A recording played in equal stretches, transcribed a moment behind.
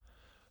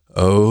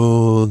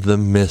Oh, the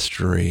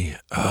mystery.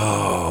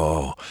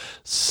 Oh,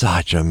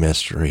 such a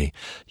mystery.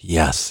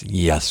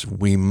 Yes,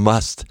 we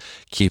must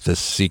keep this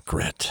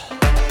secret.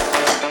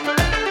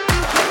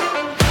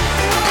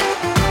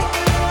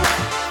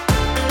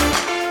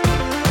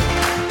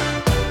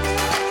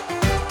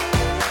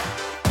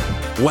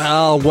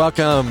 Well,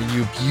 welcome,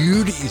 you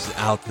beauties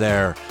out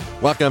there.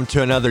 Welcome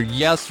to another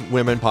Yes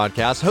Women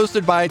podcast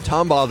hosted by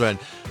Tom Baldwin,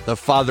 the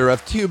father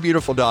of 2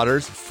 beautiful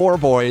daughters, 4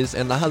 boys,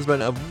 and the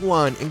husband of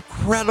 1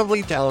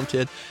 incredibly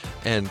talented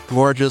and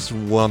gorgeous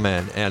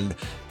woman. And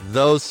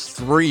those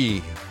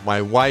 3,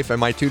 my wife and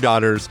my 2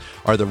 daughters,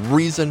 are the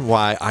reason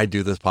why I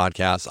do this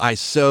podcast. I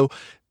so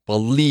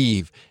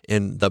believe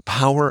in the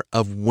power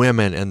of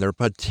women and their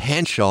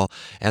potential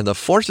and the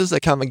forces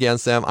that come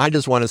against them. I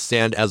just want to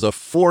stand as a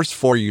force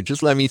for you.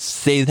 Just let me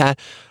say that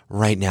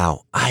right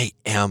now. I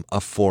am a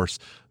force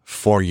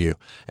for you.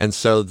 And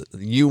so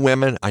you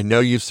women, I know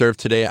you've served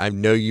today. I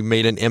know you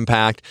made an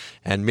impact,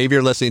 and maybe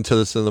you're listening to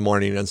this in the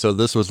morning. And so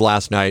this was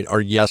last night or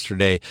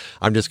yesterday.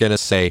 I'm just going to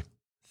say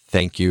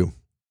thank you,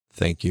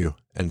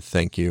 and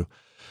thank you.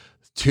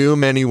 Too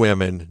many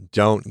women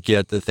don't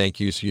get the thank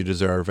yous you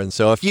deserve. And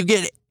so if you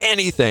get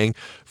anything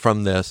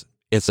from this,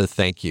 it's a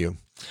thank you.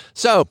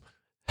 So,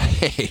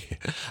 hey,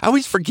 I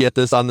always forget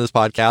this on this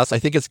podcast. I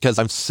think it's because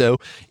I'm so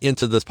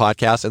into this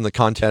podcast and the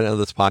content of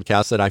this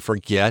podcast that I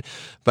forget.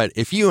 But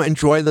if you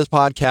enjoy this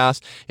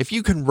podcast, if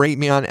you can rate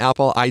me on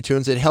Apple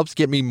iTunes, it helps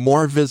get me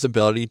more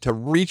visibility to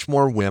reach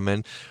more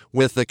women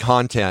with the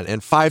content.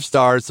 And 5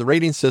 stars, the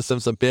rating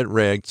system's a bit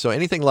rigged. So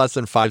anything less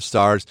than 5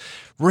 stars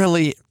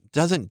really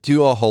doesn't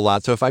do a whole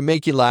lot. So if I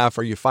make you laugh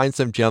or you find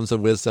some gems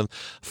of wisdom,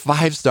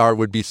 5-star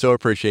would be so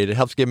appreciated. It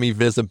helps give me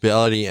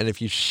visibility. And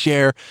if you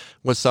share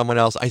with someone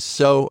else, I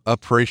so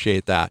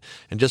appreciate that.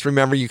 And just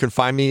remember, you can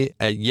find me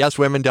at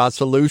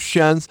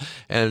yeswomen.solutions.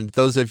 And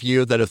those of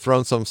you that have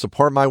thrown some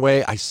support my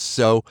way, I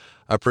so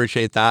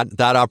appreciate that.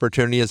 That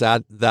opportunity is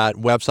at that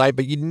website,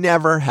 but you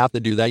never have to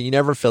do that. You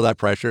never feel that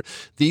pressure.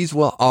 These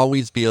will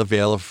always be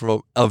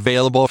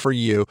available for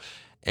you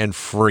and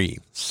free.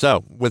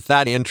 So with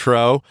that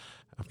intro,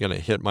 I'm going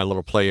to hit my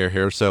little player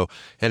here. So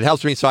it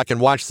helps me so I can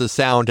watch the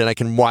sound and I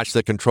can watch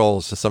the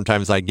controls. So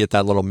sometimes I get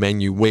that little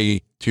menu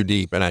way too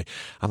deep and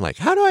I'm like,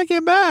 how do I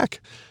get back?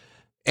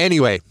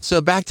 Anyway,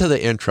 so back to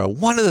the intro.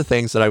 One of the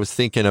things that I was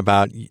thinking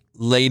about,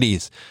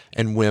 ladies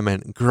and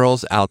women,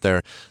 girls out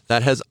there,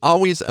 that has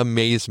always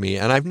amazed me,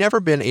 and I've never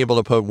been able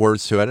to put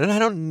words to it, and I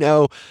don't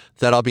know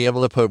that I'll be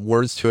able to put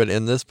words to it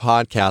in this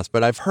podcast,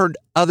 but I've heard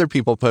other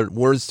people put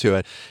words to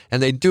it,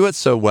 and they do it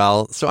so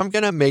well, so I'm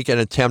going to make an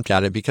attempt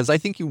at it, because I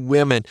think you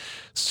women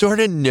sort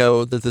of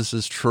know that this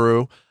is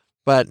true,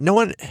 but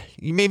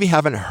you maybe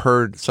haven't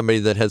heard somebody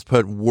that has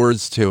put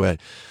words to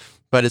it,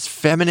 but it's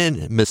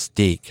feminine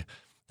mystique.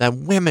 That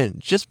women,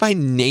 just by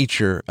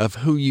nature of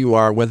who you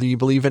are, whether you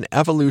believe in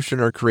evolution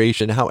or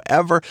creation,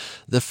 however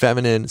the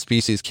feminine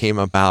species came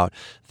about,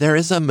 there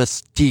is a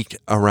mystique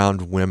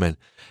around women.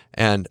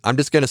 And I'm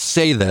just going to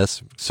say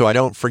this so I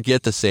don't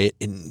forget to say it.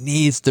 It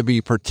needs to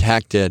be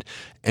protected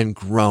and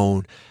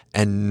grown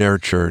and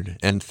nurtured.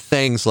 And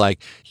things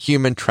like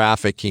human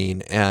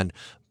trafficking and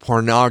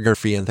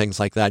pornography and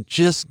things like that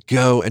just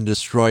go and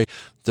destroy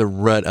the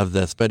root of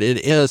this. But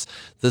it is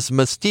this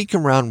mystique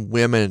around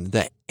women,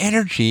 the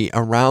energy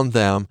around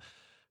them.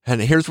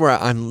 And here's where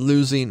I'm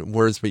losing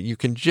words, but you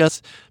can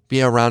just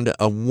be around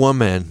a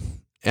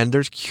woman and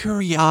there's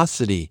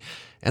curiosity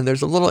and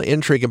there's a little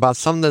intrigue about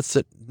something that's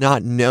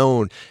not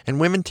known. And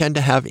women tend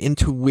to have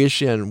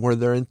intuition where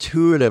they're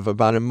intuitive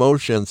about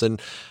emotions.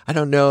 And I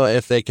don't know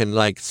if they can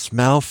like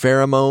smell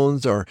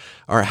pheromones or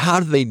how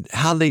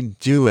they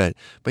do it.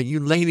 But you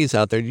ladies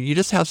out there, you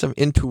just have some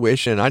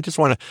intuition. I just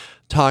want to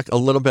talk a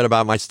little bit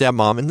about my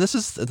stepmom. And this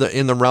is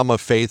in the realm of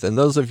faith. And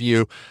those of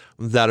you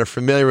that are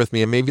familiar with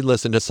me and maybe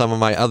listen to some of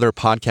my other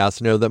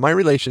podcasts know that my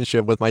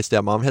relationship with my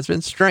stepmom has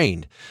been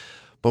strained.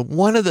 But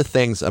one of the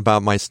things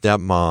about my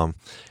stepmom,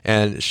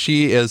 and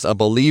she is a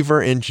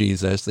believer in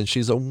Jesus, and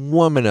she's a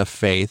woman of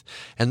faith,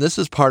 and this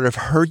is part of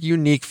her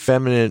unique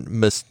feminine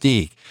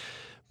mystique,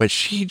 but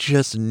she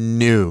just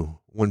knew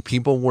when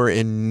people were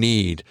in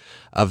need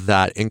of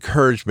that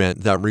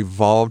encouragement that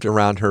revolved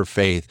around her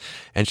faith,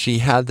 and she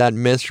had that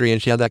mystery,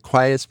 and she had that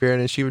quiet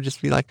spirit, and she would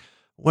just be like,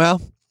 well,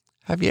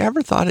 have you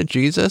ever thought of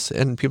Jesus?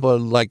 And people are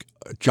like,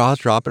 jaws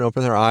drop and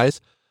open their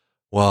eyes.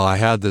 Well, I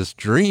had this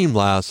dream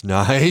last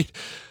night.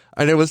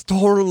 And it was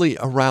totally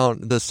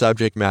around the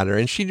subject matter.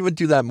 And she would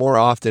do that more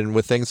often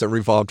with things that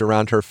revolved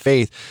around her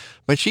faith.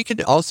 But she could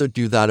also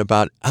do that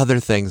about other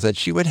things, that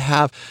she would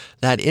have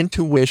that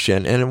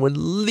intuition and it would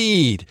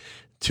lead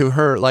to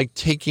her like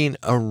taking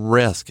a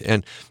risk.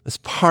 And it's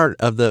part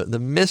of the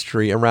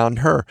mystery around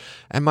her.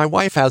 And my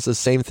wife has the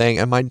same thing.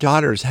 And my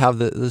daughters have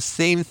the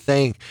same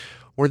thing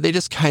where they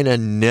just kind of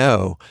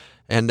know.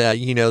 And,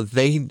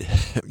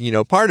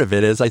 part of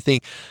it is, I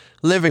think,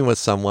 living with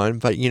someone,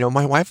 but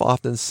my wife will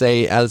often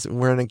say as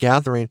we're in a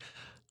gathering,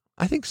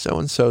 I think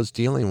so-and-so's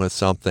dealing with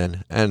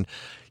something. And,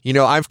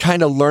 I've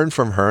kind of learned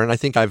from her, and I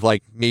think I've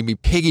like maybe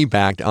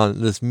piggybacked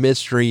on this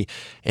mystery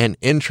and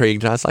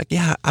intrigue. And I was like,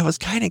 yeah, I was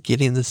kind of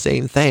getting the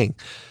same thing.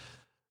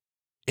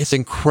 It's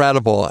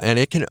incredible, and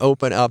it can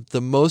open up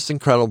the most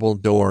incredible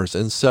doors.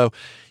 And so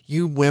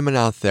you women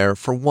out there,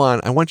 for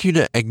one, I want you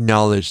to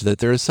acknowledge that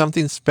there is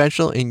something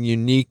special and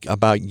unique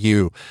about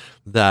you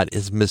that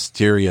is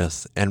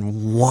mysterious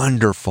and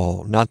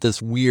wonderful. Not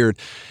this weird,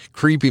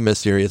 creepy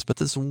mysterious, but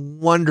this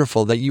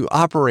wonderful that you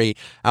operate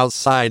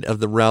outside of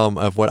the realm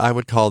of what I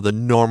would call the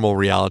normal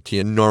reality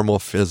and normal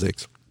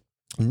physics.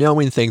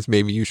 Knowing things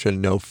maybe you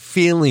shouldn't know,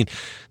 feeling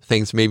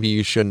things maybe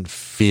you shouldn't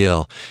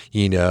feel,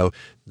 the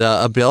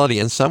ability,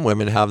 and some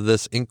women have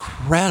this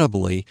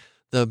incredibly,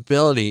 the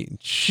ability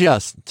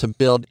just to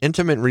build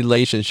intimate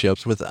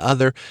relationships with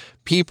other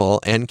people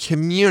and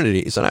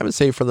communities. And I would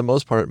say for the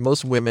most part,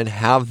 most women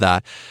have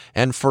that.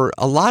 And for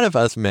a lot of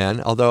us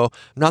men, although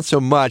not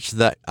so much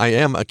that I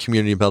am a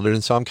community builder,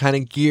 and so I'm kind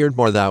of geared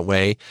more that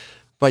way,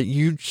 but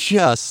you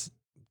just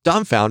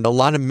dumbfound a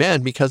lot of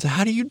men, because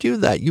how do you do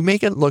that? You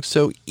make it look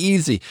so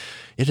easy.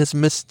 It is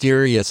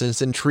mysterious and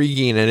it's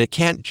intriguing, and it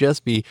can't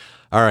just be,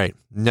 all right,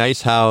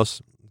 nice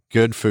house,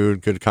 good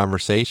food, good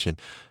conversation.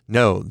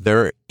 No,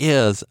 there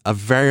is a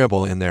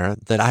variable in there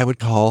that I would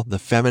call the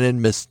feminine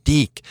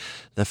mystique,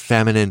 the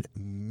feminine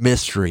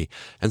mystery.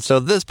 And so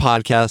this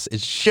podcast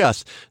is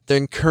just to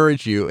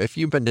encourage you, if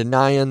you've been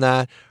denying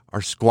that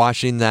or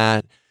squashing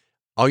that,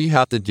 all you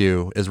have to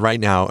do is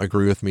right now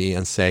agree with me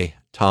and say,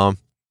 Tom,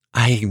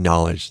 I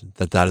acknowledge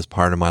that that is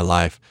part of my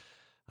life.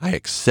 I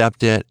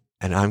accept it,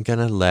 and I'm going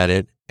to let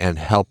it and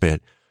help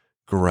it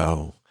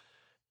grow.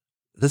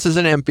 This is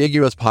an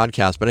ambiguous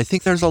podcast, but I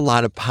think there's a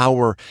lot of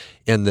power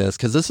in this,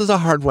 because this is a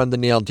hard one to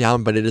nail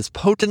down, but it is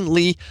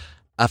potently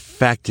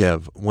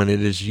effective when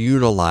it is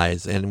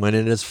utilized and when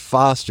it is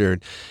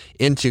fostered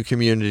into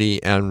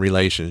community and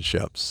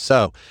relationships.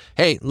 So,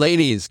 hey,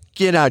 ladies,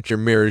 get out your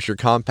mirrors, your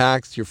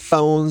compacts, your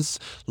phones,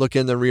 look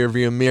in the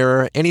rearview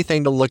mirror,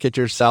 anything to look at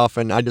yourself.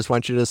 And I just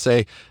want you to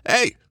say,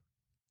 hey,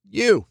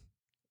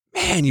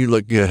 man, you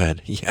look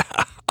good. Yeah.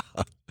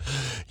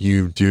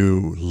 You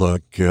do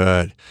look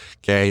good.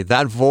 Okay.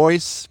 That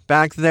voice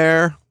back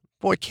there,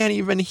 boy, can't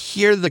even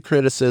hear the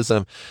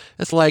criticism.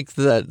 It's like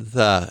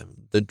the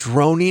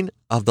droning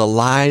of the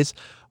lies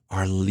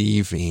are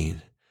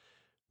leaving,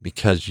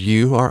 because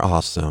you are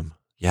awesome.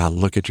 Yeah.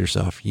 Look at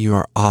yourself. You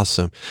are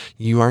awesome.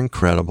 You are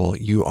incredible.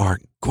 You are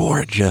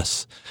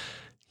gorgeous.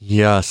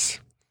 Yes.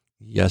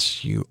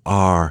 Yes, you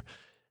are.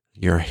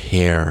 Your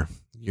hair,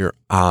 your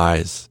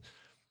eyes.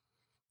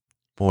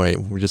 Boy,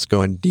 we're just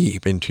going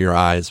deep into your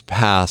eyes,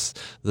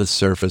 past the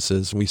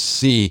surfaces. We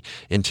see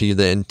into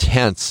the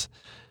intense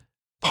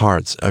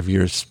parts of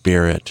your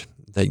spirit,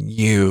 that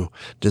you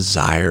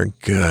desire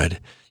good.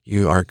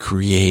 You are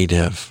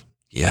creative.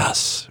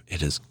 Yes,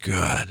 it is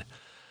good.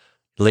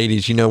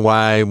 Ladies, you know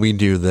why we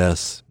do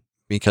this?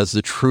 Because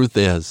the truth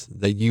is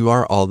that you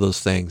are all those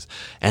things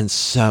and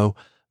so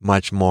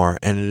much more.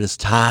 And it is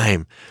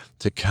time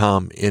to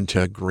come into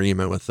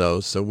agreement with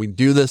those. So we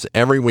do this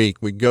every week.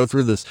 We go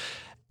through this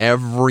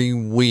every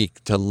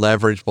week to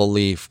leverage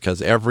belief,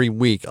 because every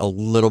week a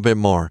little bit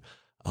more,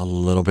 a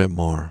little bit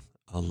more,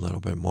 a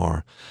little bit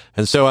more.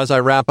 And so as I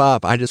wrap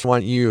up, I just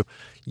want you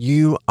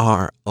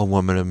are a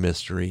woman of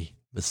mystery,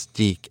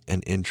 mystique,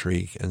 and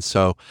intrigue. And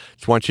so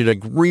just want you to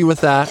agree with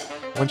that.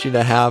 I want you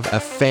to have a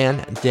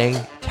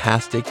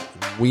fan-dang-tastic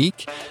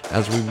week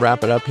as we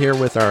wrap it up here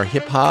with our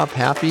hip-hop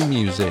happy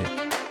music.